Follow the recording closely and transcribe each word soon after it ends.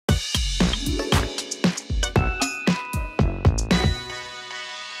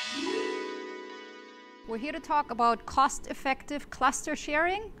We're here to talk about cost-effective cluster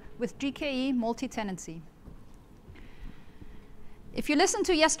sharing with GKE multi-tenancy. If you listened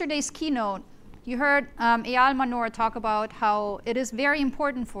to yesterday's keynote, you heard Eyal Manor talk about how it is very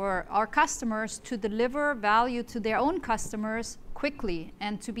important for our customers to deliver value to their own customers quickly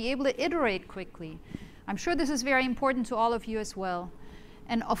and to be able to iterate quickly. I'm sure this is very important to all of you as well.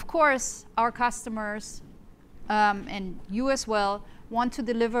 And of course, our customers and you as well want to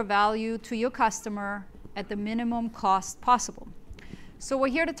deliver value to your customer at the minimum cost possible. So we're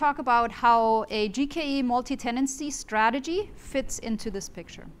here to talk about how a GKE multi-tenancy strategy fits into this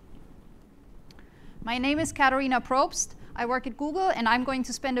picture. My name is Katharina Probst. I work at Google, and I'm going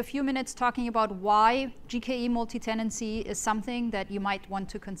to spend a few minutes talking about why GKE multi-tenancy is something that you might want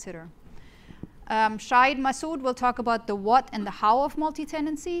to consider. Shahid Masud will talk about the what and the how of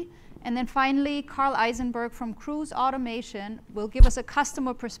multi-tenancy. And then finally, Karl Isenberg from Cruise Automation will give us a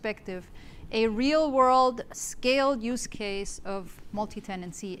customer perspective, a real-world scaled use case of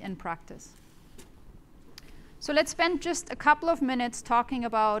multi-tenancy in practice. So let's spend just a couple of minutes talking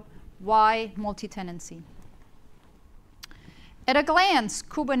about why multi-tenancy. At a glance,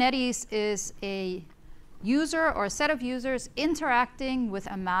 Kubernetes is a user or a set of users interacting with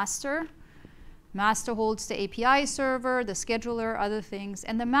a master. Master holds the API server, the scheduler, other things,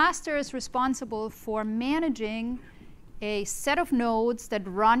 and the master is responsible for managing a set of nodes that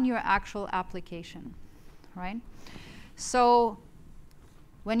run your actual application, right? So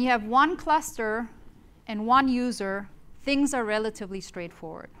when you have one cluster and one user, things are relatively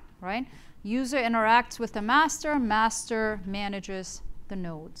straightforward, right? User interacts with the master, master manages the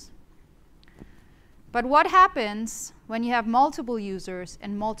nodes. But what happens when you have multiple users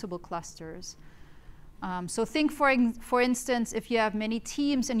and multiple clusters? So think, for instance, if you have many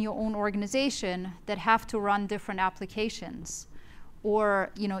teams in your own organization that have to run different applications,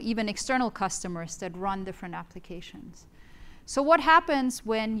 or even external customers that run different applications. So what happens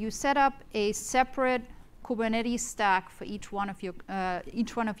when you set up a separate Kubernetes stack for each one of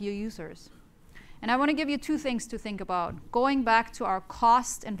your users? And I want to give you two things to think about, going back to our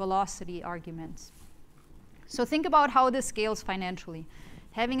cost and velocity arguments. So think about how this scales financially.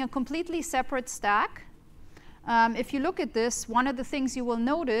 Having a completely separate stack, if you look at this, one of the things you will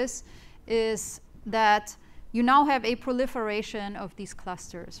notice is that you now have a proliferation of these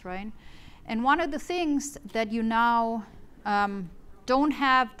clusters, right? And one of the things that you now don't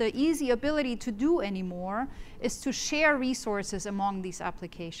have the easy ability to do anymore is to share resources among these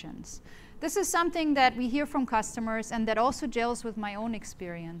applications. This is something that we hear from customers and that also gels with my own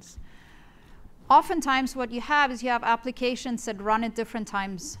experience. Oftentimes what you have is you have applications that run at different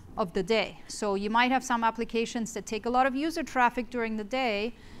times of the day. So you might have some applications that take a lot of user traffic during the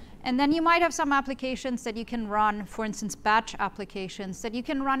day, and then you might have some applications that you can run, for instance, batch applications that you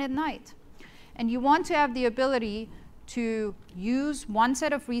can run at night. And you want to have the ability to use one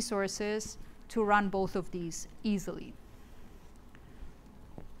set of resources to run both of these easily.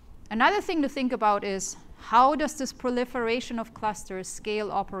 Another thing to think about is how does this proliferation of clusters scale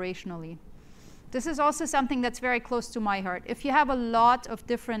operationally? This is also something that's very close to my heart. If you have a lot of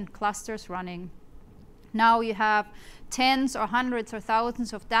different clusters running, now you have tens or hundreds or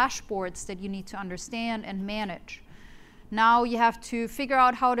thousands of dashboards that you need to understand and manage. Now you have to figure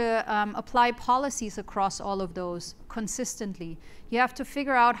out how to apply policies across all of those consistently. You have to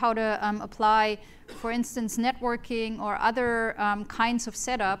figure out how to apply, for instance, networking or other kinds of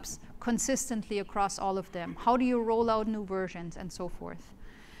setups consistently across all of them. How do you roll out new versions and so forth?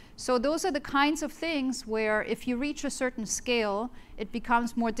 So those are the kinds of things where if you reach a certain scale, it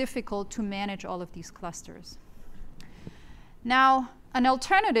becomes more difficult to manage all of these clusters. Now, an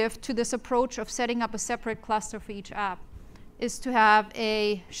alternative to this approach of setting up a separate cluster for each app is to have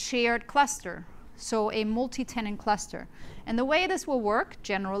a shared cluster, so a multi-tenant cluster. And the way this will work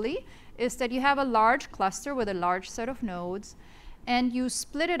generally is that you have a large cluster with a large set of nodes, and you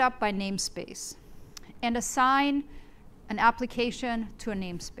split it up by namespace and assign an application to a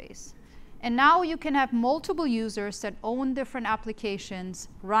namespace. And now you can have multiple users that own different applications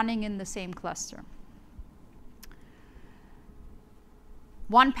running in the same cluster.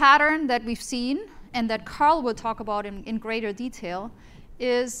 One pattern that we've seen and that Karl will talk about in greater detail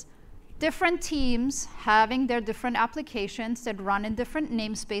is different teams having their different applications that run in different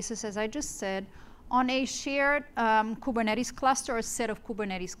namespaces, as I just said, on a shared Kubernetes cluster or set of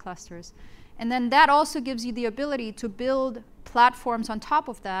Kubernetes clusters. And then that also gives you the ability to build platforms on top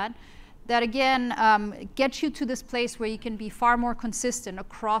of that, that again get you to this place where you can be far more consistent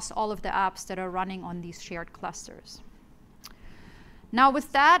across all of the apps that are running on these shared clusters. Now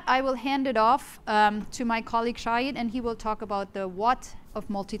with that, I will hand it off to my colleague Shahid, and he will talk about the what of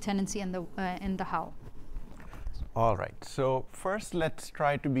multi-tenancy and the how. All right, so first let's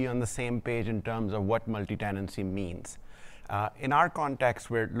try to be on the same page in terms of what multi-tenancy means. In our context,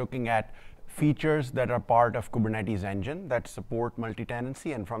 we're looking at features that are part of Kubernetes Engine that support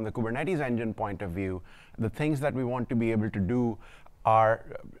multi-tenancy, and from the Kubernetes Engine point of view, the things that we want to be able to do are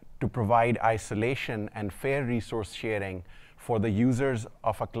to provide isolation and fair resource sharing for the users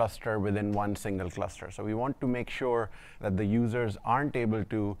of a cluster within one single cluster. So we want to make sure that the users aren't able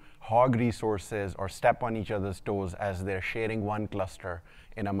to hog resources or step on each other's toes as they're sharing one cluster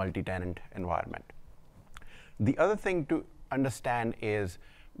in a multi-tenant environment. The other thing to understand is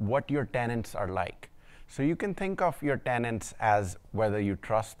what your tenants are like. So you can think of your tenants as whether you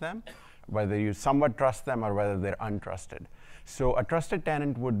trust them, whether you somewhat trust them, or whether they're untrusted. So a trusted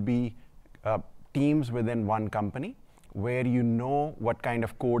tenant would be teams within one company where you know what kind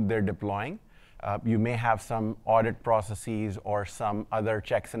of code they're deploying. You may have some audit processes or some other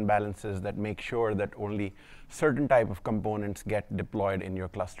checks and balances that make sure that only certain type of components get deployed in your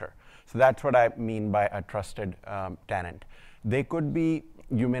cluster. So that's what I mean by a trusted tenant. They could be,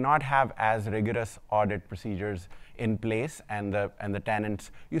 you may not have as rigorous audit procedures in place, and the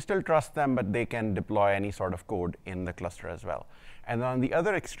tenants, you still trust them, but they can deploy any sort of code in the cluster as well. And on the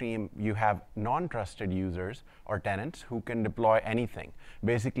other extreme, you have non-trusted users or tenants who can deploy anything.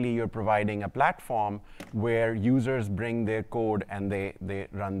 Basically, you're providing a platform where users bring their code and they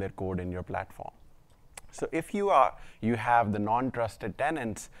run their code in your platform. So if you have the non-trusted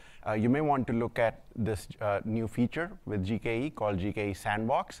tenants, you may want to look at this new feature with GKE called GKE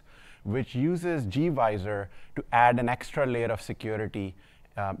Sandbox, which uses gvisor to add an extra layer of security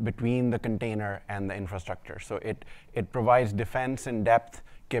between the container and the infrastructure. So it provides defense in depth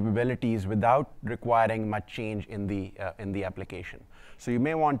capabilities without requiring much change in the application. So you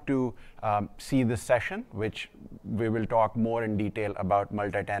may want to see this session, which we will talk more in detail about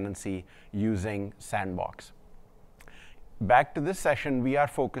multi-tenancy using Sandbox. Back to this session, we are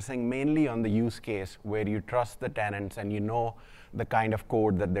focusing mainly on the use case where you trust the tenants and you know the kind of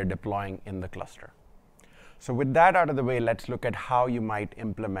code that they're deploying in the cluster. So with that out of the way, let's look at how you might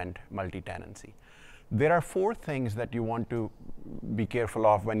implement multi-tenancy. There are 4 things that you want to be careful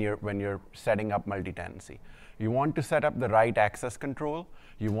of when you're setting up multi-tenancy. You want to set up the right access control.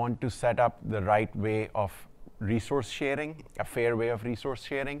 You want to set up the right way of resource sharing, a fair way of resource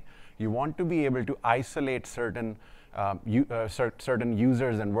sharing. You want to be able to isolate certain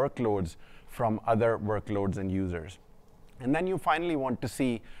users and workloads from other workloads and users. And then you finally want to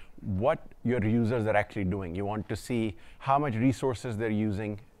see what your users are actually doing. You want to see how much resources they're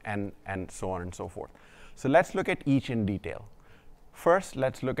using and so on and so forth. So let's look at each in detail. First,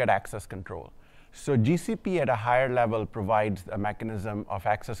 let's look at access control. So GCP at a higher level provides a mechanism of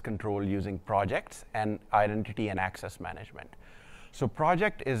access control using projects and identity and access management. So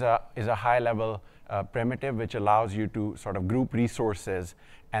project is a high-level primitive which allows you to sort of group resources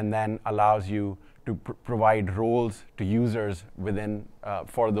and then allows you to provide roles to users within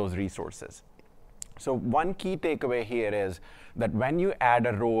for those resources. So one key takeaway here is that when you add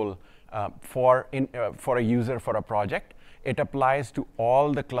a role for a user for a project, it applies to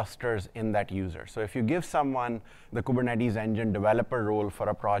all the clusters in that user. So if you give someone the Kubernetes Engine developer role for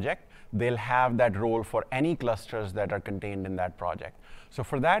a project, they'll have that role for any clusters that are contained in that project. So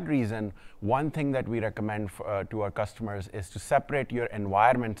for that reason, one thing that we recommend to our customers is to separate your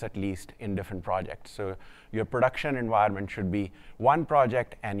environments at least in different projects. So your production environment should be one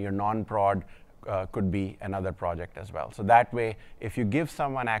project and your non-prod could be another project as well. So that way, if you give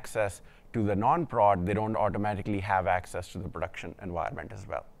someone access to the non-prod, they don't automatically have access to the production environment as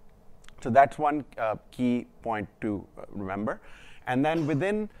well. So that's one key point to remember. And then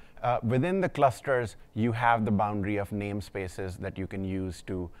within the clusters, you have the boundary of namespaces that you can use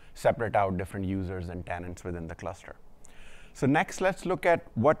to separate out different users and tenants within the cluster. So next, let's look at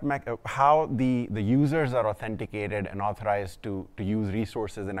how the users are authenticated and authorized to use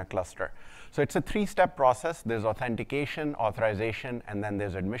resources in a cluster. So it's a 3-step process. There's authentication, authorization, and then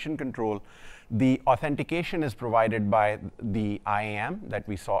there's admission control. The authentication is provided by the IAM that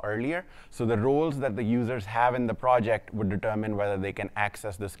we saw earlier. So the roles that the users have in the project would determine whether they can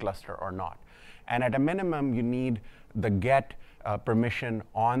access this cluster or not. And at a minimum, you need the get permission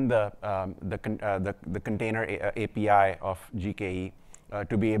on the container API of GKE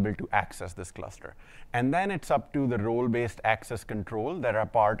to be able to access this cluster. And then it's up to the role-based access control that are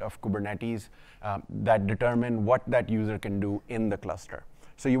part of Kubernetes that determine what that user can do in the cluster.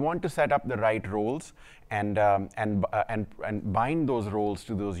 So you want to set up the right roles and bind those roles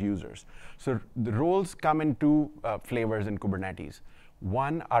to those users. So the roles come in 2 flavors in Kubernetes.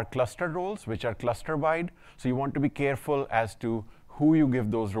 One are cluster roles, which are cluster-wide. So you want to be careful as to who you give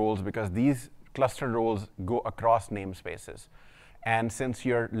those roles, because these cluster roles go across namespaces. And since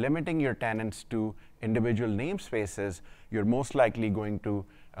you're limiting your tenants to individual namespaces, you're most likely going to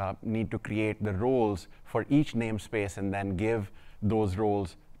need to create the roles for each namespace and then give those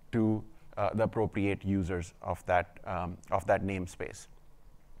roles to the appropriate users of that namespace.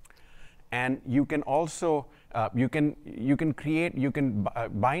 And you can also bind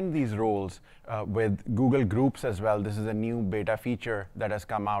these roles with Google Groups as well. This is a new beta feature that has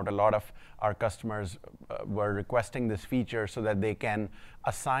come out. A lot of our customers were requesting this feature so that they can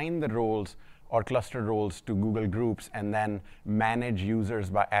assign the roles or cluster roles to Google Groups and then manage users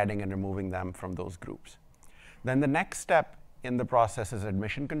by adding and removing them from those groups. Then the next step in the process is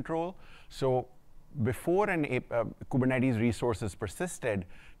admission control. So before Kubernetes resource is persisted,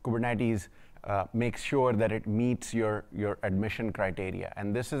 Kubernetes makes sure that it meets your admission criteria.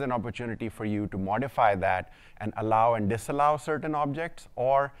 And this is an opportunity for you to modify that and allow and disallow certain objects,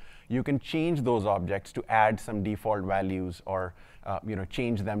 or you can change those objects to add some default values or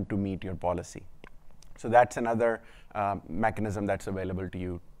change them to meet your policy. So that's another mechanism that's available to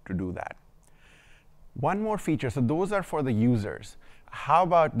you to do that. One more feature, so those are for the users. How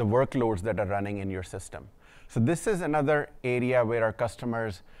about the workloads that are running in your system? So this is another area where our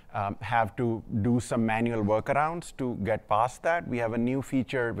customers have to do some manual workarounds to get past that. We have a new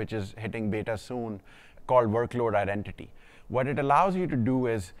feature which is hitting beta soon called workload identity. What it allows you to do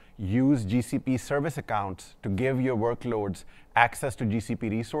is use GCP service accounts to give your workloads access to GCP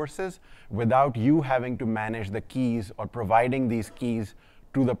resources without you having to manage the keys or providing these keys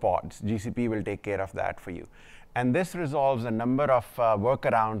to the pods. GCP will take care of that for you. And this resolves a number of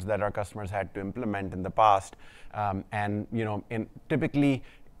workarounds that our customers had to implement in the past. Typically,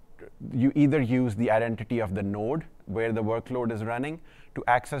 you either use the identity of the node where the workload is running to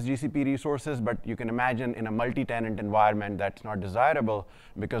access GCP resources, but you can imagine in a multi-tenant environment that's not desirable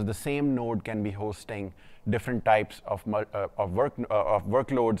because the same node can be hosting different types of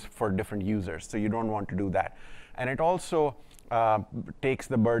workloads for different users. So you don't want to do that. And it also takes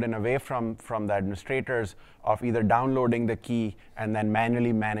the burden away from the administrators of either downloading the key and then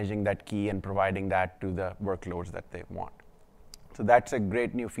manually managing that key and providing that to the workloads that they want. So that's a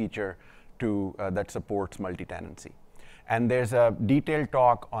great new feature that supports multi-tenancy. And there's a detailed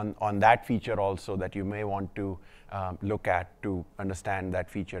talk on that feature also that you may want to look at to understand that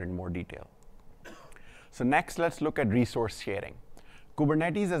feature in more detail. So next, let's look at resource sharing.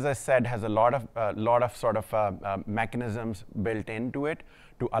 Kubernetes, as I said, has a lot of mechanisms built into it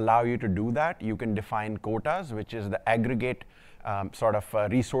to allow you to do that. You can define quotas, which is the aggregate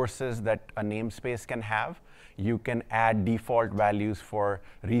resources that a namespace can have. You can add default values for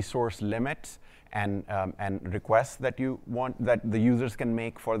resource limits and requests that you want that the users can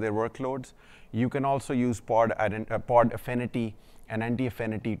make for their workloads. You can also use pod affinity and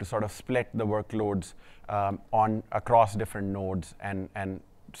anti-affinity to sort of split the workloads across different nodes and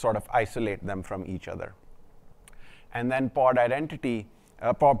sort of isolate them from each other. And then pod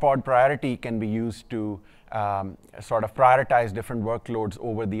priority can be used to sort of prioritize different workloads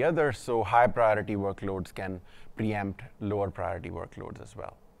over the others, so high priority workloads can preempt lower priority workloads as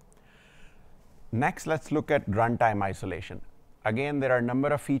well. Next, let's look at runtime isolation. Again, there are a number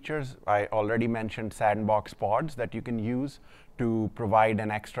of features. I already mentioned sandbox pods that you can use to provide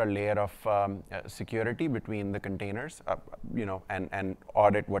an extra layer of security between the containers, and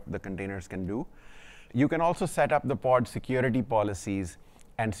audit what the containers can do. You can also set up the pod security policies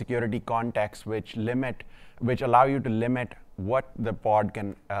and security contexts which allow you to limit what the pod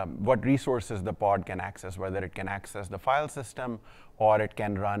can, what resources the pod can access, whether it can access the file system or it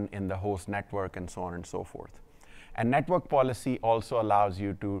can run in the host network and so on and so forth. And network policy also allows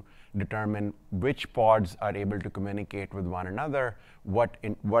you to determine which pods are able to communicate with one another, what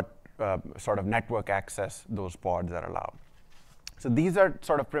sort of network access those pods are allowed. So these are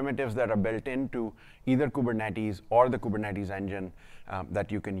sort of primitives that are built into either Kubernetes or the Kubernetes engine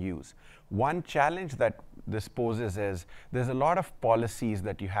that you can use. One challenge that this poses is there's a lot of policies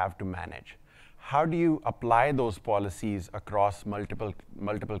that you have to manage. How do you apply those policies across multiple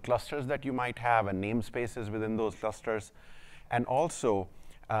clusters that you might have and namespaces within those clusters? And also,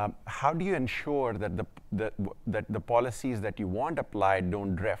 how do you ensure that the policies that you want applied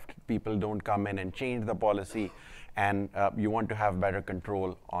don't drift? People don't come in and change the policy, and you want to have better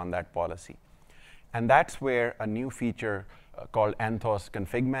control on that policy. And that's where a new feature called Anthos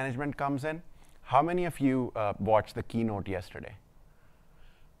config management comes in. How many of you watched the keynote yesterday?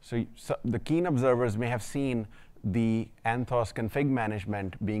 So the keen observers may have seen the Anthos config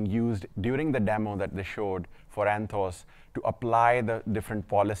management being used during the demo that they showed for Anthos to apply the different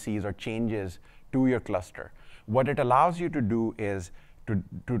policies or changes to your cluster. What it allows you to do is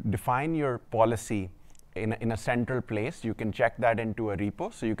to define your policy in a central place. You can check that into a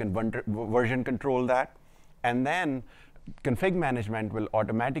repo, so you can version control that. And then config management will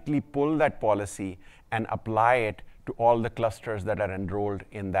automatically pull that policy and apply it to all the clusters that are enrolled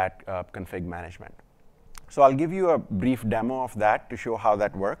in that config management. So I'll give you a brief demo of that to show how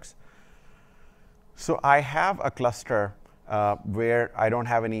that works. So I have a cluster where I don't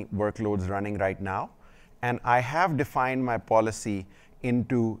have any workloads running right now. And I have defined my policy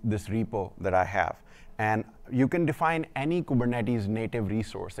into this repo that I have. And you can define any Kubernetes native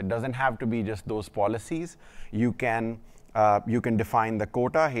resource. It doesn't have to be just those policies. You can define the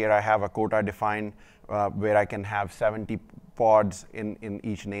quota. Here I have a quota defined where I can have 70 pods in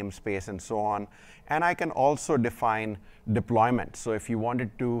each namespace and so on. And I can also define deployment. So if you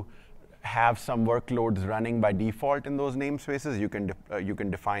wanted to have some workloads running by default in those namespaces, you can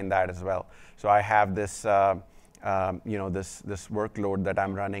define that as well. So I have this this workload that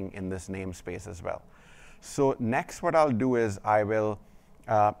I'm running in this namespace as well. So next, what I'll do is I will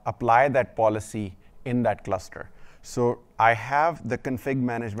apply that policy in that cluster. So I have the config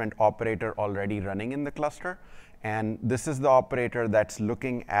management operator already running in the cluster, and this is the operator that's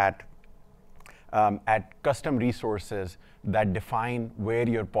looking at custom resources that define where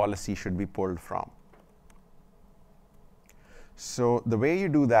your policy should be pulled from. So the way you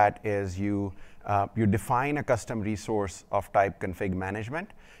do that is you define a custom resource of type config management,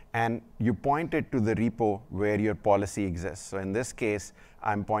 and you point it to the repo where your policy exists. So in this case,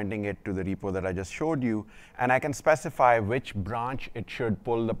 I'm pointing it to the repo that I just showed you, and I can specify which branch it should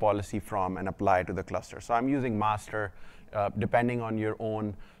pull the policy from and apply to the cluster. So I'm using master. Depending on your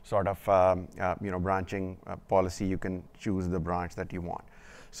own sort of branching policy, you can choose the branch that you want.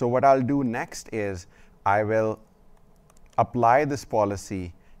 So what I'll do next is I will apply this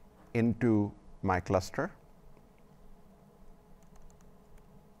policy into my cluster.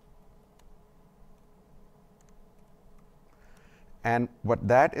 And what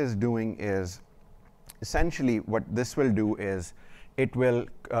that is doing is, essentially what this will do is it will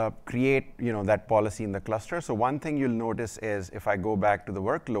create that policy in the cluster. So one thing you'll notice is if I go back to the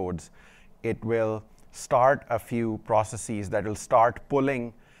workloads, it will start a few processes that will start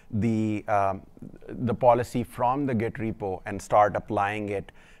pulling the policy from the Git repo and start applying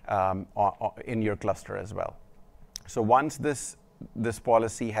it in your cluster as well. So once this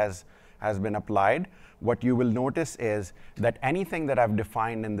policy has been applied, what you will notice is that anything that I've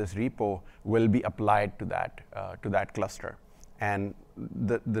defined in this repo will be applied to that cluster. And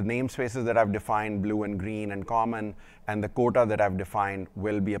the namespaces that I've defined, blue and green and common, and the quota that I've defined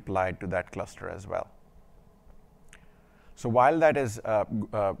will be applied to that cluster as well. So while that is,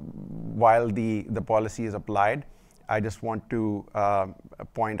 while the policy is applied, I just want to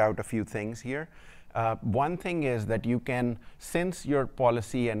point out a few things here. One thing is that you can, since your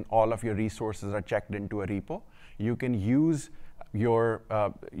policy and all of your resources are checked into a repo, you can use your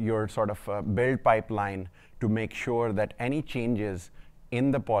sort of build pipeline to make sure that any changes in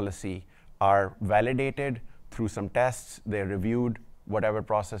the policy are validated through some tests, they're reviewed, whatever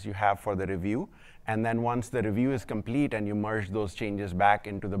process you have for the review. And then once the review is complete and you merge those changes back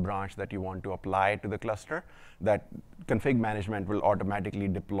into the branch that you want to apply to the cluster, that config management will automatically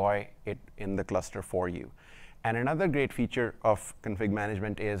deploy it in the cluster for you. And another great feature of config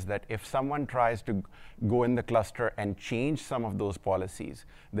management is that if someone tries to go in the cluster and change some of those policies,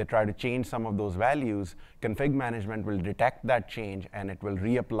 they try to change some of those values, config management will detect that change and it will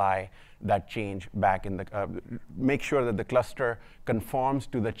reapply that change back in the, make sure that the cluster conforms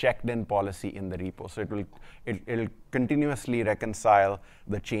to the checked in policy in the repo. So it'll continuously reconcile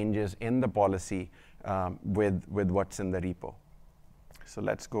the changes in the policy with what's in the repo. So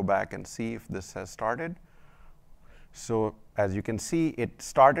let's go back and see if this has started. So as you can see, it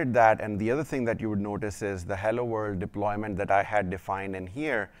started that, and the other thing that you would notice is the hello world deployment that I had defined in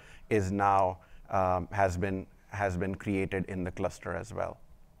here is now has been created in the cluster as well.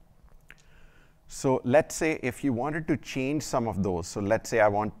 So let's say if you wanted to change some of those, so let's say I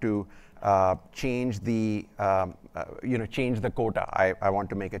want to change the change the quota. I want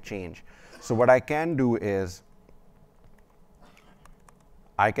to make a change. So what I can do is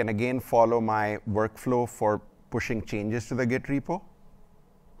I can again follow my workflow for pushing changes to the Git repo.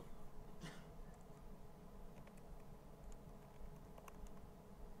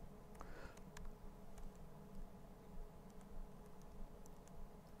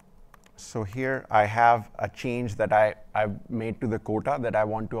 So here I have a change that I've made to the quota that I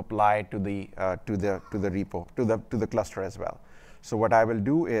want to apply to the repo, to the cluster as well. So what I will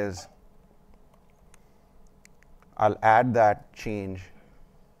do is I'll add that change,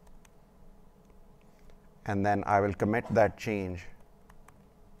 and then I will commit that change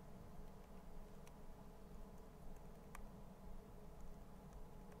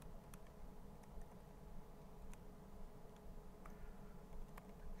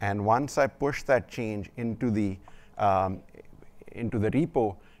And once I push that change into the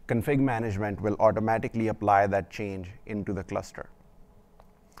repo, config management will automatically apply that change into the cluster.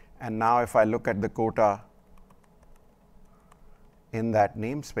 And now if I look at the quota in that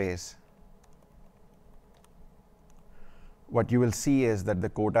namespace, what you will see is that the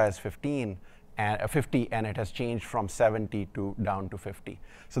quota is 50, and it has changed from 70 to down to 50.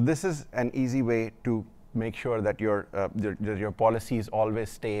 So this is an easy way to make sure that your policies always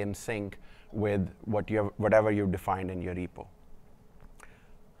stay in sync with whatever you've defined in your repo.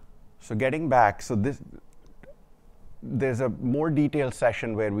 So getting back, so there's a more detailed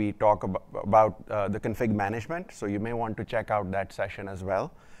session where we talk about the config management. So you may want to check out that session as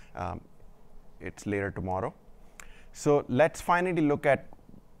well. It's later tomorrow. So let's finally look at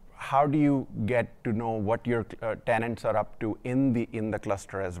how do you get to know what your tenants are up to in the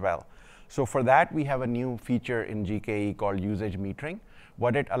cluster as well. So for that, we have a new feature in GKE called usage metering.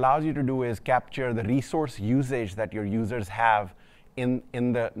 What it allows you to do is capture the resource usage that your users have in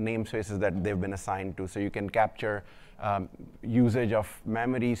the namespaces that they've been assigned to. So you can capture usage of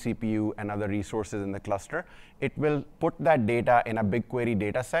memory, CPU, and other resources in the cluster. It will put that data in a BigQuery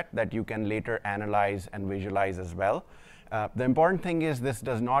data set that you can later analyze and visualize as well. The important thing is this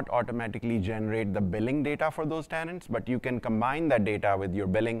does not automatically generate the billing data for those tenants, but you can combine that data with your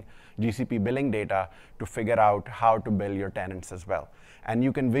GCP billing data to figure out how to bill your tenants as well. And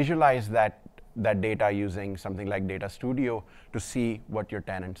you can visualize that data using something like Data Studio to see what your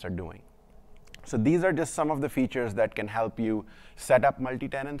tenants are doing. So these are just some of the features that can help you set up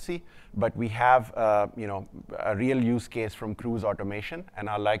multi-tenancy, but we have a real use case from Cruise Automation, and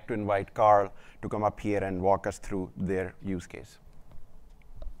I'd like to invite Karl to come up here and walk us through their use case.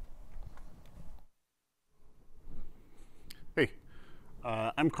 Hey,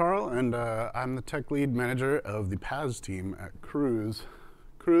 I'm Karl, and I'm the tech lead manager of the PaaS team at Cruise.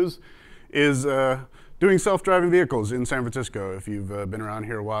 Cruise is doing self-driving vehicles in San Francisco. If you've been around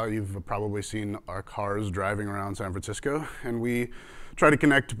here a while, you've probably seen our cars driving around San Francisco. And we try to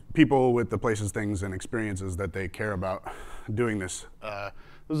connect people with the places, things, and experiences that they care about doing this.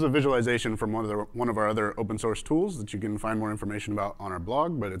 This is a visualization from one of our other open source tools that you can find more information about on our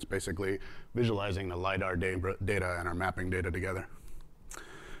blog, but it's basically visualizing the LiDAR data and our mapping data together.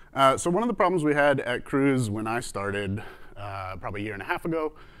 So one of the problems we had at Cruise when I started probably a year and a half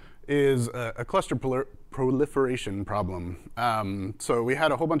ago is a cluster proliferation problem. So we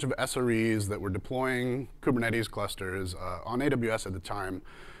had a whole bunch of SREs that were deploying Kubernetes clusters on AWS at the time.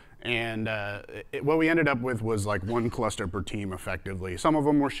 And what we ended up with was like one cluster per team effectively. Some of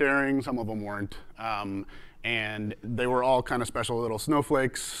them were sharing, some of them weren't. And they were all kind of special little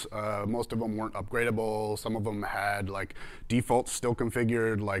snowflakes. Most of them weren't upgradable. Some of them had like defaults still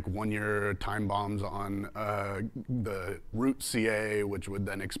configured, like 1-year time bombs on the root CA, which would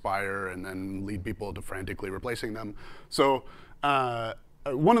then expire and then lead people to frantically replacing them. So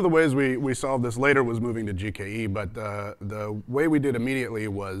one of the ways we solved this later was moving to GKE, but the way we did immediately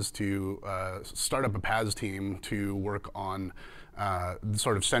was to start up a PaaS team to work on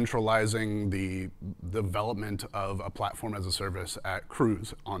sort of centralizing the development of a platform as a service at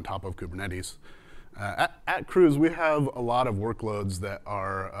Cruise on top of Kubernetes. At Cruise, we have a lot of workloads that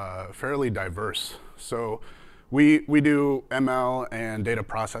are fairly diverse. So we do ML and data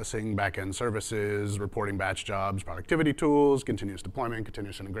processing, backend services, reporting batch jobs, productivity tools, continuous deployment,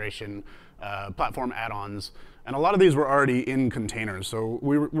 continuous integration, platform add-ons. And a lot of these were already in containers. So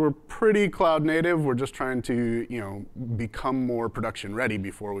we're pretty cloud native. We're just trying to become more production ready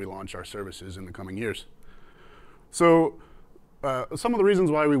before we launch our services in the coming years. So some of the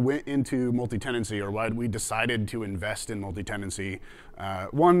reasons why we went into multi-tenancy or why we decided to invest in multi-tenancy,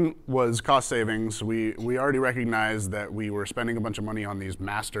 one was cost savings. We already recognized that we were spending a bunch of money on these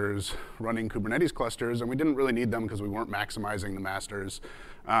masters running Kubernetes clusters, and we didn't really need them because we weren't maximizing the masters.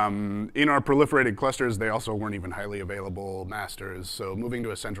 In our proliferated clusters, they also weren't even highly available masters. So moving to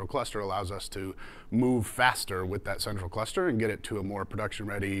a central cluster allows us to move faster with that central cluster and get it to a more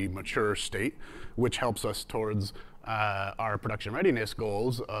production-ready, mature state, which helps us towards our production readiness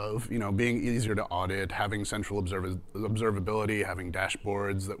goals of being easier to audit, having central observability, having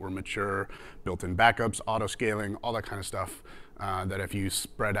dashboards that were mature, built-in backups, auto-scaling, all that kind of stuff that if you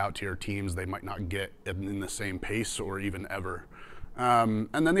spread out to your teams, they might not get in the same pace or even ever. And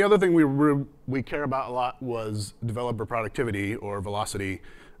then the other thing we care about a lot was developer productivity or velocity.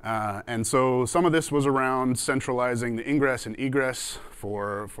 And so some of this was around centralizing the ingress and egress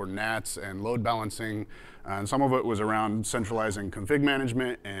for NATs and load balancing. And some of it was around centralizing config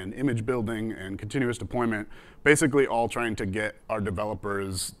management and image building and continuous deployment, basically all trying to get our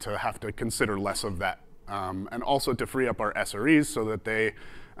developers to have to consider less of that. And also to free up our SREs so that they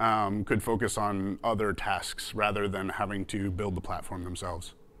could focus on other tasks rather than having to build the platform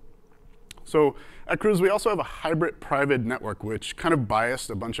themselves. So at Cruise, we also have a hybrid private network, which kind of biased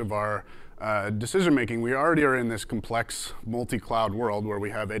a bunch of our decision-making. We already are in this complex multi-cloud world where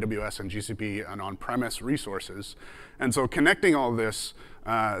we have AWS and GCP and on-premise resources. And so connecting all this,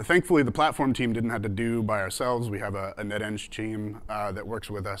 thankfully, the platform team didn't have to do by ourselves. We have a NetEng team that works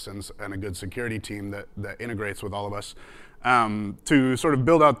with us and a good security team that integrates with all of us to sort of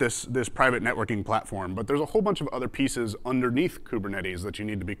build out this private networking platform. But there's a whole bunch of other pieces underneath Kubernetes that you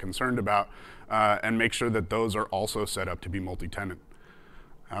need to be concerned about and make sure that those are also set up to be multi-tenant.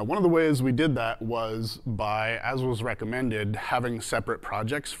 One of the ways we did that was by, as was recommended, having separate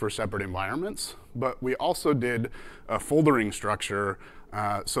projects for separate environments. But we also did a foldering structure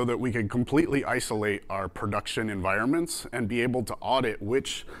so that we could completely isolate our production environments and be able to audit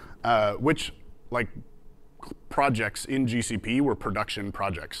which projects in GCP were production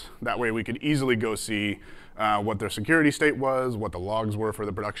projects. That way we could easily go see what their security state was, what the logs were for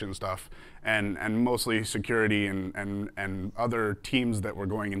the production stuff, and mostly security and other teams that were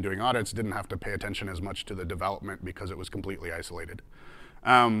going and doing audits didn't have to pay attention as much to the development because it was completely isolated.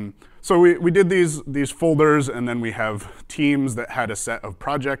 So we did these folders, and then we have teams that had a set of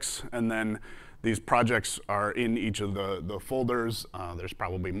projects, and then these projects are in each of the folders. There's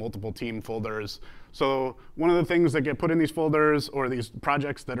probably multiple team folders. So one of the things that get put in these folders or these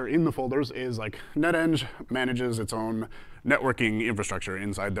projects that are in the folders is like NetEng manages its own networking infrastructure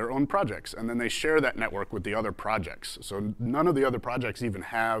inside their own projects. And then they share that network with the other projects. So none of the other projects even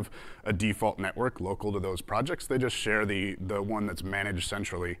have a default network local to those projects. They just share the one that's managed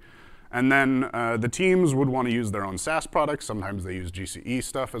centrally. And then the teams would want to use their own SaaS products. Sometimes they use GKE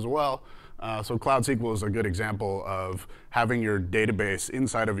stuff as well. So Cloud SQL is a good example of having your database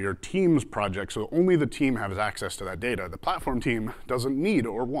inside of your team's project, so only the team has access to that data. The platform team doesn't need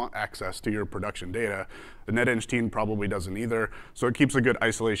or want access to your production data. The NetEng team probably doesn't either, so it keeps a good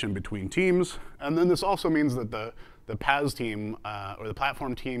isolation between teams. And then this also means that the PaaS team or the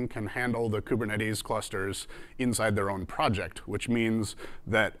platform team can handle the Kubernetes clusters inside their own project, which means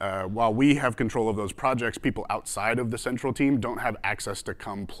that while we have control of those projects, people outside of the central team don't have access to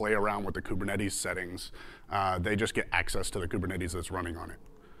come play around with the Kubernetes settings. They just get access to the Kubernetes that's running on it.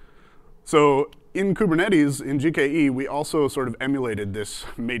 So in Kubernetes, in GKE, we also sort of emulated this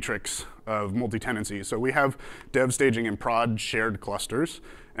matrix of multi-tenancy. So we have dev, staging, and prod shared clusters.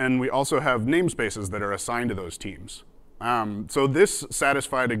 And we also have namespaces that are assigned to those teams. So this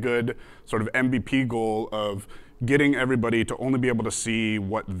satisfied a good sort of MVP goal of getting everybody to only be able to see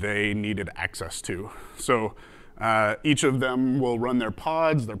what they needed access to. So each of them will run their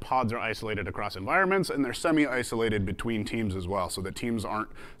pods. Their pods are isolated across environments, and they're semi-isolated between teams as well, so that teams aren't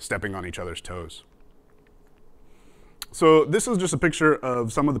stepping on each other's toes. So this is just a picture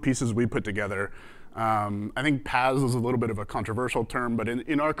of some of the pieces we put together. I think PaaS is a little bit of a controversial term, but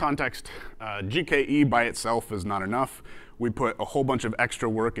in our context, GKE by itself is not enough. We put a whole bunch of extra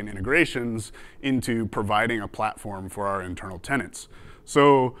work and integrations into providing a platform for our internal tenants.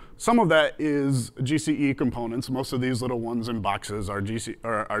 So some of that is GCE components. Most of these little ones in boxes are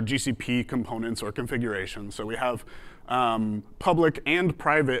GCP components or configurations. So we have public and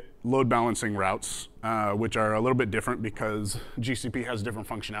private load balancing routes, which are a little bit different because GCP has different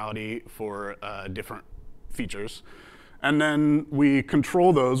functionality for different features. And then we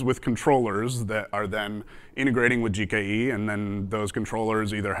control those with controllers that are then integrating with GKE, and then those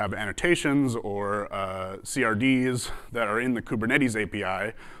controllers either have annotations or CRDs that are in the Kubernetes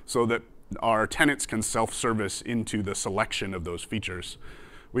API so that our tenants can self-service into the selection of those features.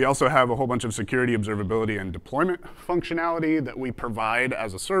 We also have a whole bunch of security, observability, and deployment functionality that we provide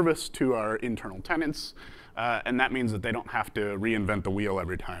as a service to our internal tenants. And that means that they don't have to reinvent the wheel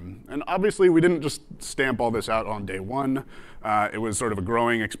every time. And obviously, we didn't just stamp all this out on day one. It was sort of a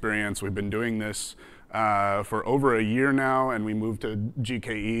growing experience. We've been doing this for over a year now, and we moved to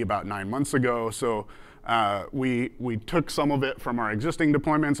GKE about 9 months ago. So we took some of it from our existing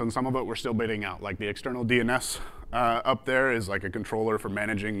deployments, and some of it we're still bidding out. Like the external DNS up there is like a controller for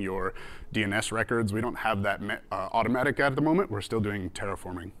managing your DNS records. We don't have that automatic at the moment. We're still doing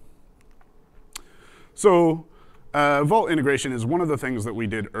terraforming. So Vault integration is one of the things that we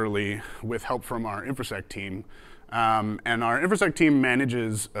did early with help from our InfoSec team. And our InfoSec team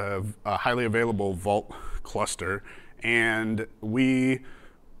manages a highly available Vault cluster. And we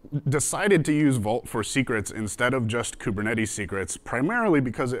decided to use Vault for secrets instead of just Kubernetes secrets, primarily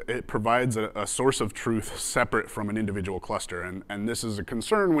because it provides a source of truth separate from an individual cluster. And this is a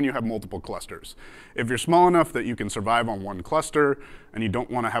concern when you have multiple clusters. If you're small enough that you can survive on one cluster and you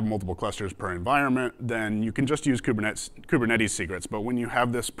don't want to have multiple clusters per environment, then you can just use Kubernetes secrets. But when you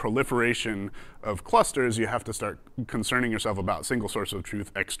have this proliferation of clusters, you have to start concerning yourself about single source of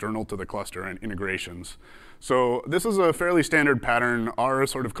truth external to the cluster and integrations. So this is a fairly standard pattern. Our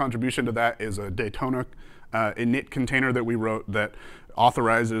sort of contribution to that is a Daytona init container that we wrote that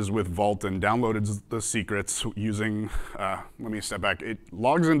authorizes with Vault and downloads the secrets using, let me step back. It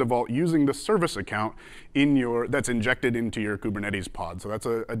logs into Vault using the service account that's injected into your Kubernetes pod. So that's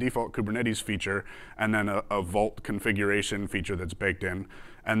a default Kubernetes feature, and then a Vault configuration feature that's baked in.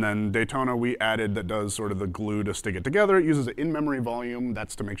 And then Daytona we added that does sort of the glue to stick it together. It uses an in-memory volume.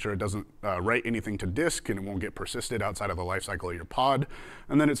 That's to make sure it doesn't write anything to disk and it won't get persisted outside of the lifecycle of your pod.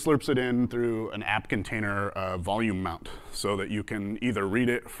 And then it slurps it in through an app container volume mount so that you can either read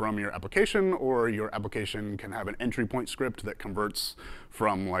it from your application or your application can have an entry point script that converts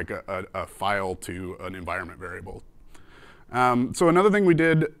from like a file to an environment variable. So another thing we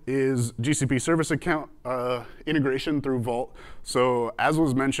did is GCP service account integration through Vault. So as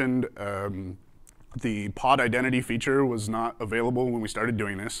was mentioned, the pod identity feature was not available when we started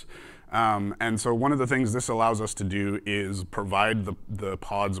doing this. And so one of the things this allows us to do is provide the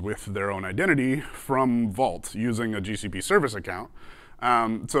pods with their own identity from Vault using a GCP service account.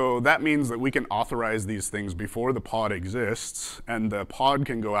 So that means that we can authorize these things before the pod exists, and the pod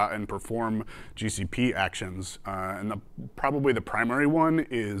can go out and perform GCP actions. And probably the primary one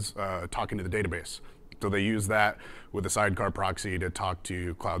is talking to the database. So they use that with a sidecar proxy to talk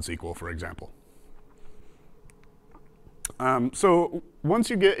to Cloud SQL, for example. So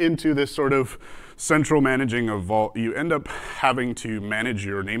once you get into this sort of central managing of Vault, you end up having to manage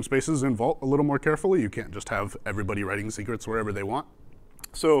your namespaces in Vault a little more carefully. You can't just have everybody writing secrets wherever they want.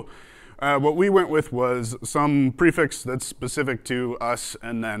 So what we went with was some prefix that's specific to us,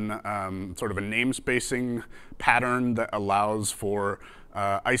 and then sort of a namespacing pattern that allows for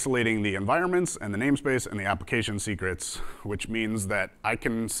isolating the environments and the namespace and the application secrets, which means that I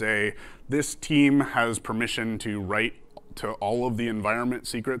can say this team has permission to write to all of the environment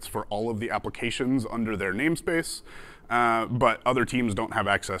secrets for all of the applications under their namespace, but other teams don't have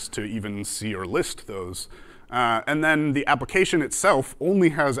access to even see or list those. And then the application itself only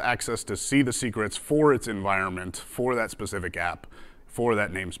has access to see the secrets for its environment, for that specific app, for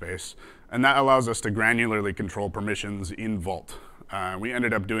that namespace. And that allows us to granularly control permissions in Vault. We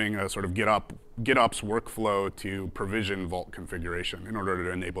ended up doing a sort of GitOps workflow to provision Vault configuration in order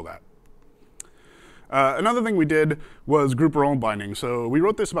to enable that. Another thing we did was group role binding. So we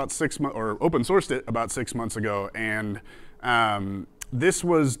wrote this about 6 months, or open sourced it about 6 months ago, and this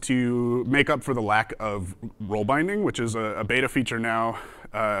was to make up for the lack of role binding, which is a beta feature now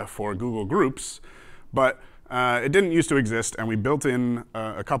for Google Groups. But it didn't used to exist, and we built in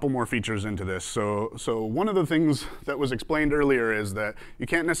a couple more features into this. So one of the things that was explained earlier is that you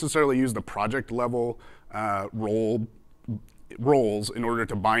can't necessarily use the project level roles in order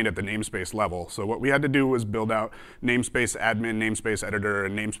to bind at the namespace level. So what we had to do was build out namespace admin, namespace editor,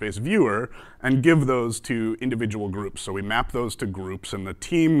 and namespace viewer, and give those to individual groups. So we map those to groups, and the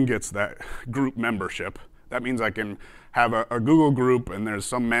team gets that group membership. That means I can have a Google group, and there's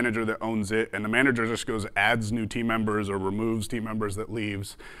some manager that owns it, and the manager just goes, adds new team members or removes team members that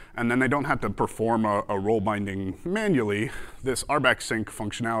leaves, and then they don't have to perform a role binding manually. This RBAC sync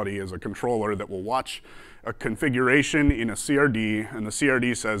functionality is a controller that will watch a configuration in a CRD, and the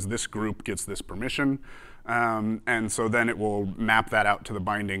CRD says this group gets this permission. And so then it will map that out to the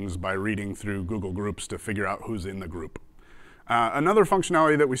bindings by reading through Google Groups to figure out who's in the group. Another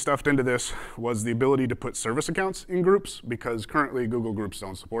functionality that we stuffed into this was the ability to put service accounts in groups, because currently Google Groups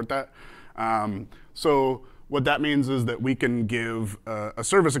don't support that. So what that means is that we can give a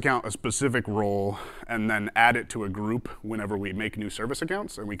service account a specific role and then add it to a group whenever we make new service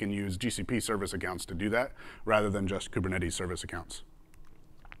accounts, and we can use GCP service accounts to do that rather than just Kubernetes service accounts.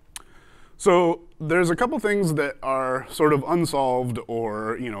 So there's a couple things that are sort of unsolved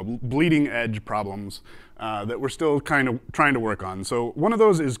or bleeding edge problems that we're still kind of trying to work on. So one of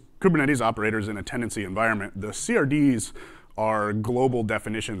those is Kubernetes operators in a tenancy environment. The CRDs are global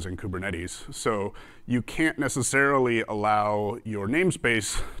definitions in Kubernetes. So you can't necessarily allow your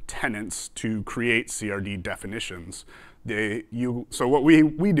namespace tenants to create CRD definitions. So what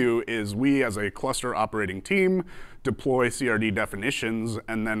we do is we, as a cluster operating team, deploy CRD definitions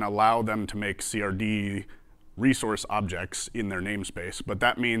and then allow them to make CRD resource objects in their namespace, but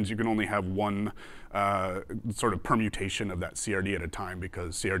that means you can only have one sort of permutation of that CRD at a time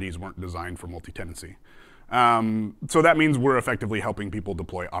because CRDs weren't designed for multi-tenancy. So that means we're effectively helping people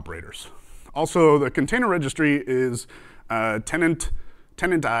deploy operators. Also, the container registry is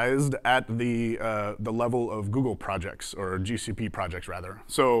tenantized at the level of Google projects, or GCP projects rather.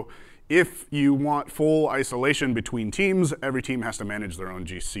 So if you want full isolation between teams, every team has to manage their own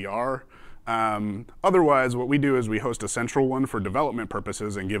GCR. Otherwise, what we do is we host a central one for development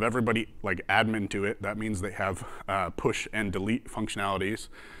purposes and give everybody like admin to it. That means they have push and delete functionalities.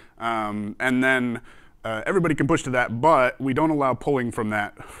 And then everybody can push to that, but we don't allow pulling from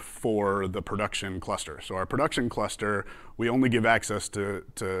that for the production cluster. So our production cluster, we only give access to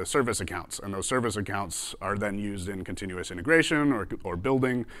service accounts, and those service accounts are then used in continuous integration or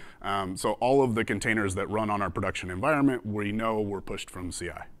building. So all of the containers that run on our production environment, we know were pushed from CI.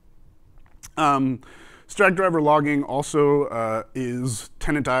 Stack driver logging also is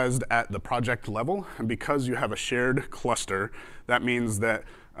tenantized at the project level, and because you have a shared cluster, that means that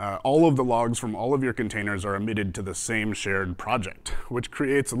all of the logs from all of your containers are emitted to the same shared project, which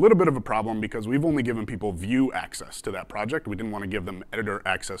creates a little bit of a problem because we've only given people view access to that project. We didn't want to give them editor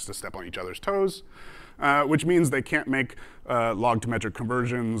access to step on each other's toes, which means they can't make log to metric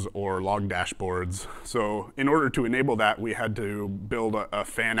conversions or log dashboards. So in order to enable that, we had to build a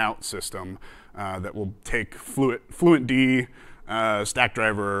fan-out system that will take fluentd, stack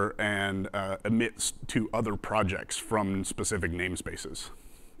driver, and emits to other projects from specific namespaces.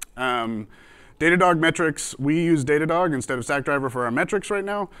 Datadog metrics, we use Datadog instead of Stackdriver for our metrics right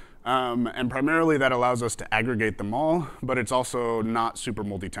now, and primarily that allows us to aggregate them all, but it's also not super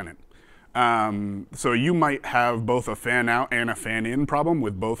multi-tenant. So you might have both a fan out and a fan in problem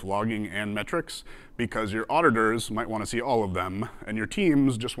with both logging and metrics because your auditors might want to see all of them and your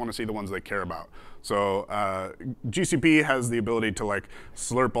teams just want to see the ones they care about. So GCP has the ability to like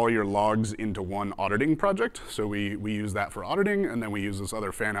slurp all your logs into one auditing project. So we use that for auditing, and then we use this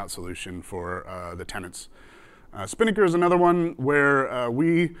other fan out solution for the tenants. Spinnaker is another one where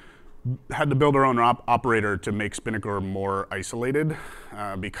we had to build our own operator to make Spinnaker more isolated.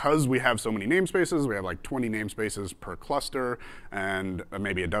 Because we have so many namespaces, we have like 20 namespaces per cluster and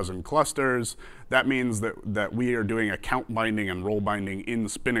maybe a dozen clusters. That means that we are doing account binding and role binding in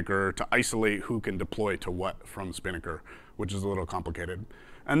Spinnaker to isolate who can deploy to what from Spinnaker, which is a little complicated.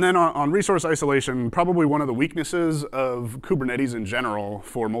 And then on resource isolation, probably one of the weaknesses of Kubernetes in general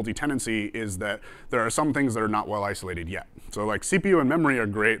for multi-tenancy is that there are some things that are not well isolated yet. So like CPU and memory are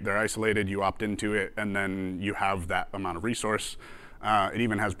great, they're isolated, you opt into it, and then you have that amount of resource. It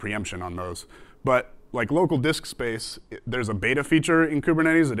even has preemption on those. But like local disk space, there's a beta feature in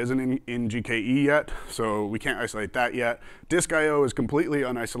Kubernetes. It isn't in GKE yet, so we can't isolate that yet. Disk I/O is completely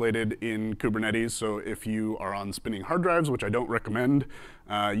unisolated in Kubernetes, so if you are on spinning hard drives, which I don't recommend,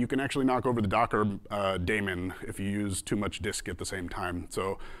 you can actually knock over the Docker daemon if you use too much disk at the same time.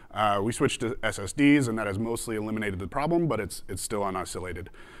 So we switched to SSDs, and that has mostly eliminated the problem, but it's still unisolated.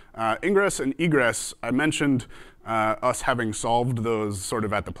 Ingress and egress, I mentioned us having solved those sort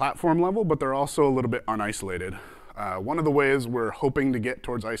of at the platform level, but they're also a little bit unisolated. One of the ways we're hoping to get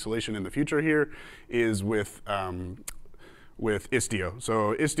towards isolation in the future here is with Istio.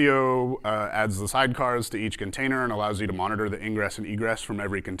 So Istio adds the sidecars to each container and allows you to monitor the ingress and egress from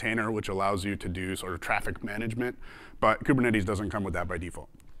every container, which allows you to do sort of traffic management, but Kubernetes doesn't come with that by default.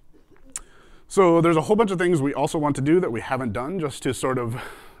 So there's a whole bunch of things we also want to do that we haven't done, just to sort of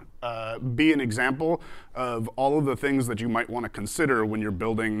be an example of all of the things that you might want to consider when you're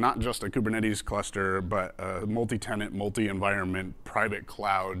building not just a Kubernetes cluster, but a multi-tenant, multi-environment, private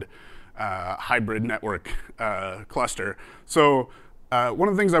cloud, hybrid network cluster. So one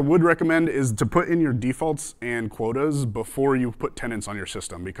of the things I would recommend is to put in your defaults and quotas before you put tenants on your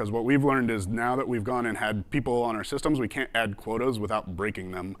system, because what we've learned is now that we've gone and had people on our systems, we can't add quotas without breaking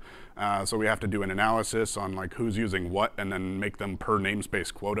them. So we have to do an analysis on like who's using what and then make them per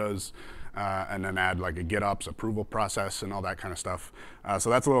namespace quotas, and then add like a GitOps approval process and all that kind of stuff. So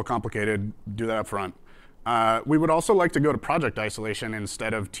that's a little complicated. Do that up front. We would also like to go to project isolation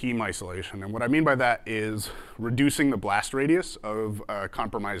instead of team isolation. And what I mean by that is reducing the blast radius of a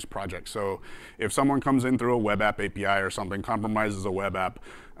compromised project. So if someone comes in through a web app API or something, compromises a web app,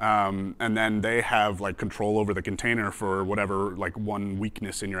 and then they have like control over the container for whatever like one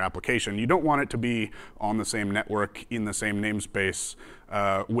weakness in your application, you don't want it to be on the same network in the same namespace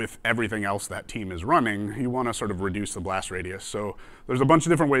with everything else that team is running. You want to sort of reduce the blast radius. So there's a bunch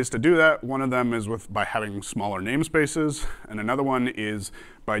of different ways to do that. One of them is by having smaller namespaces, and another one is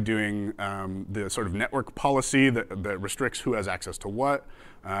by doing the sort of network policy that restricts who has access to what.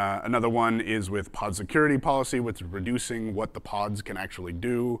 Another one is with pod security policy, which is reducing what the pods can actually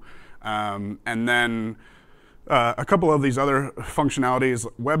do. And then a couple of these other functionalities,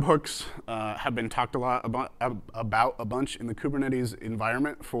 webhooks have been talked a lot about a bunch in the Kubernetes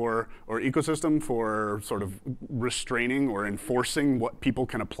environment or ecosystem for sort of restraining or enforcing what people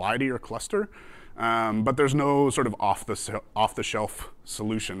can apply to your cluster. But there's no sort of off-the-shelf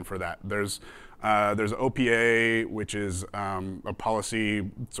solution for that. There's OPA, which is a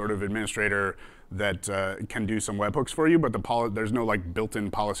policy sort of administrator that can do some webhooks for you, but there's no like built-in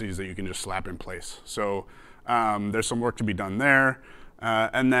policies that you can just slap in place. So there's some work to be done there.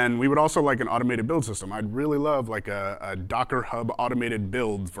 And then we would also like an automated build system. I'd really love like a Docker Hub automated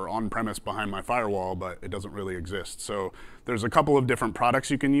build for on-premise behind my firewall, but it doesn't really exist. So there's a couple of different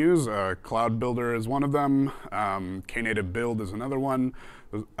products you can use. Cloud Builder is one of them. Knative Build is another one.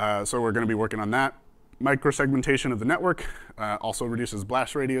 So we're going to be working on that. Microsegmentation of the network also reduces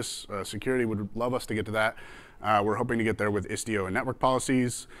blast radius. Security would love us to get to that. We're hoping to get there with Istio and network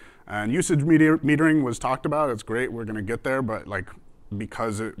policies. And usage metering was talked about. It's great. We're going to get there, but like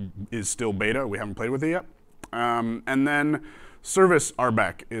because it is still beta, we haven't played with it yet. And then service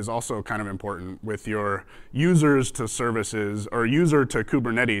RBAC is also kind of important with your users to services or user to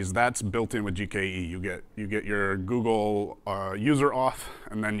Kubernetes. That's built in with GKE. You get your Google user auth,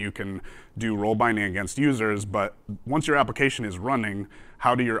 and then you can do role binding against users. But once your application is running,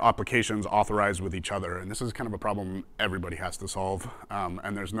 how do your applications authorize with each other? And this is kind of a problem everybody has to solve.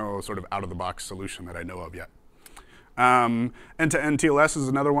 And there's no sort of out-of-the-box solution that I know of yet. End-to-end TLS is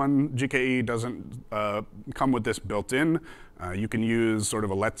another one. GKE doesn't come with this built in. You can use sort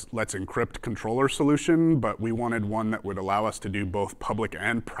of a let's encrypt controller solution, but we wanted one that would allow us to do both public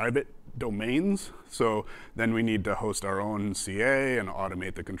and private domains. So then we need to host our own CA and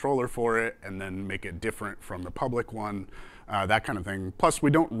automate the controller for it, and then make it different from the public one, that kind of thing. Plus, we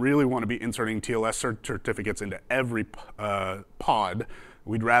don't really want to be inserting TLS certificates into every pod.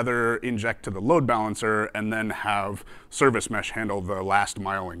 We'd rather inject to the load balancer and then have service mesh handle the last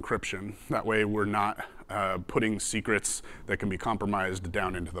mile encryption. That way we're not putting secrets that can be compromised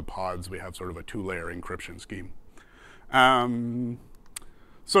down into the pods. We have sort of a two-layer encryption scheme.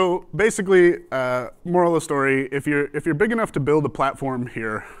 So basically, moral of the story, if you're big enough to build a platform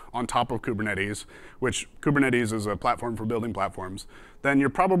here on top of Kubernetes, which Kubernetes is a platform for building platforms, then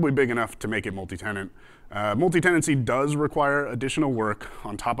you're probably big enough to make it multi-tenant. Multi-tenancy does require additional work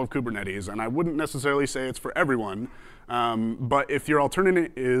on top of Kubernetes, and I wouldn't necessarily say it's for everyone. But if your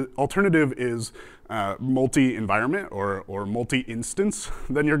alternative is multi-environment or multi-instance,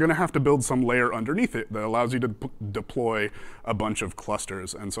 then you're going to have to build some layer underneath it that allows you to deploy a bunch of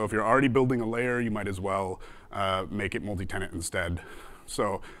clusters. And so if you're already building a layer, you might as well make it multi-tenant instead.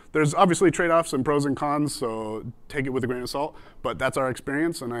 So there's obviously trade-offs and pros and cons, so take it with a grain of salt. But that's our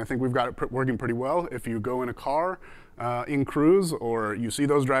experience, and I think we've got it working pretty well. If you go in a car in Cruise, or you see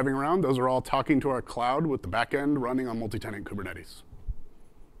those driving around, those are all talking to our cloud with the back end running on multi-tenant Kubernetes.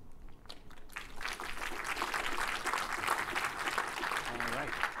 All right.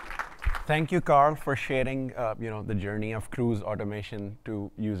 Thank you, Karl, for sharing the journey of Cruise automation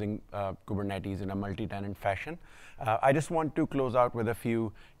to using Kubernetes in a multi-tenant fashion. I just want to close out with a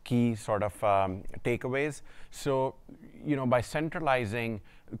few key sort of takeaways. So, by centralizing,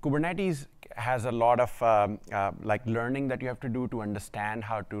 Kubernetes has a lot of like learning that you have to do to understand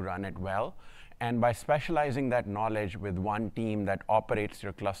how to run it well. And by specializing that knowledge with one team that operates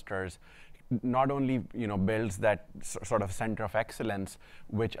your clusters, not only builds that sort of center of excellence,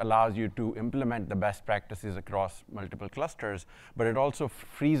 which allows you to implement the best practices across multiple clusters, but it also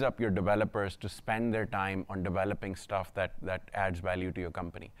frees up your developers to spend their time on developing stuff that adds value to your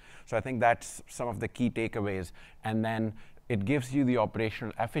company. So I think that's some of the key takeaways. And then it gives you the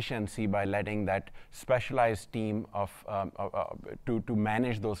operational efficiency by letting that specialized team to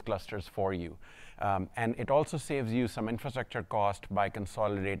manage those clusters for you. And it also saves you some infrastructure cost by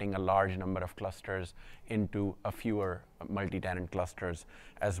consolidating a large number of clusters into a fewer multi-tenant clusters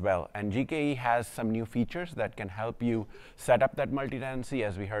as well. And GKE has some new features that can help you set up that multi-tenancy.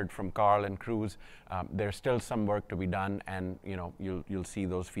 As we heard from Karl and Cruise, there's still some work to be done, and you'll see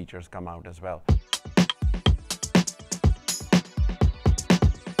those features come out as well.